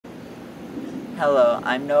Hello,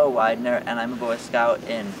 I'm Noah Weidner and I'm a Boy Scout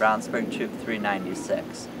in Brownsburg Troop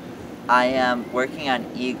 396. I am working on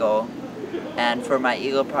Eagle, and for my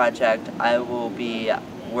Eagle project I will be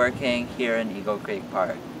working here in Eagle Creek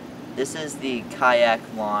Park. This is the kayak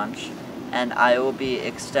launch, and I will be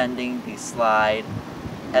extending the slide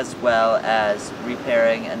as well as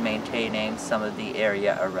repairing and maintaining some of the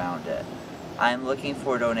area around it. I am looking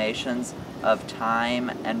for donations of time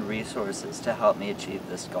and resources to help me achieve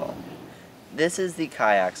this goal. This is the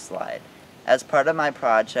kayak slide. As part of my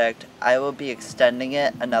project, I will be extending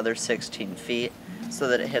it another 16 feet so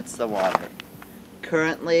that it hits the water.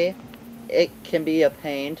 Currently, it can be a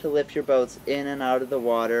pain to lift your boats in and out of the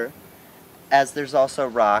water, as there's also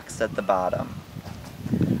rocks at the bottom.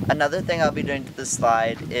 Another thing I'll be doing to the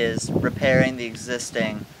slide is repairing the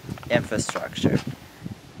existing infrastructure.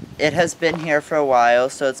 It has been here for a while,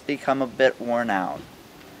 so it's become a bit worn out.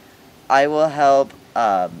 I will help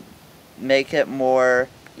make it more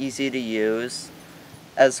easy to use,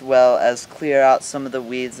 as well as clear out some of the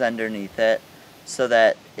weeds underneath it so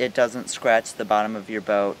that it doesn't scratch the bottom of your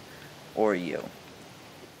boat or you.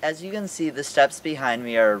 As you can see, the steps behind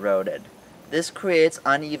me are eroded. This creates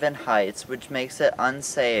uneven heights, which makes it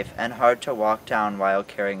unsafe and hard to walk down while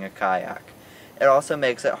carrying a kayak. It also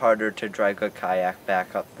makes it harder to drag a kayak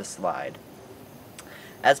back up the slide.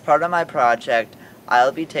 As part of my project,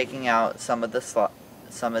 I'll be taking out some of the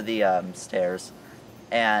stairs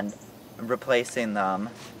and replacing them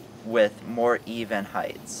with more even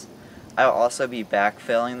heights. I'll also be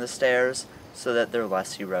backfilling the stairs so that they're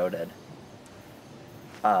less eroded.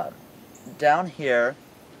 Down here,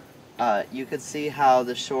 you can see how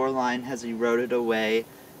the shoreline has eroded away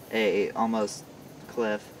almost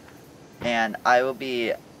cliff, and I will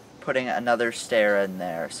be putting another stair in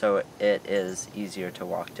there so it is easier to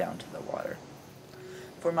walk down to the water.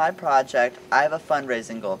 For my project, I have a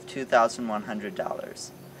fundraising goal of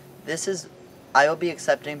 $2,100. I will be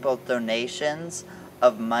accepting both donations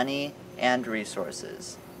of money and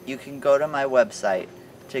resources. You can go to my website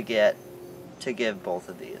to give both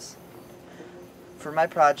of these. For my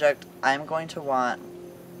project, I'm going to want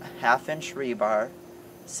 1/2-inch rebar,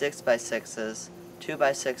 6x6s,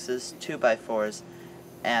 2x6s, 2x4s,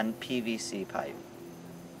 and PVC pipe.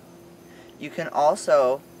 You can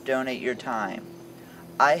also donate your time.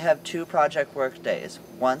 I have 2 project work days,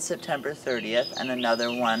 one September 30th and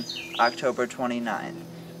another one October 29th.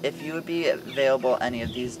 If you would be available any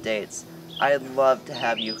of these dates, I'd love to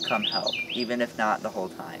have you come help, even if not the whole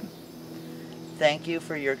time. Thank you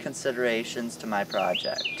for your considerations to my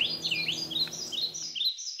project.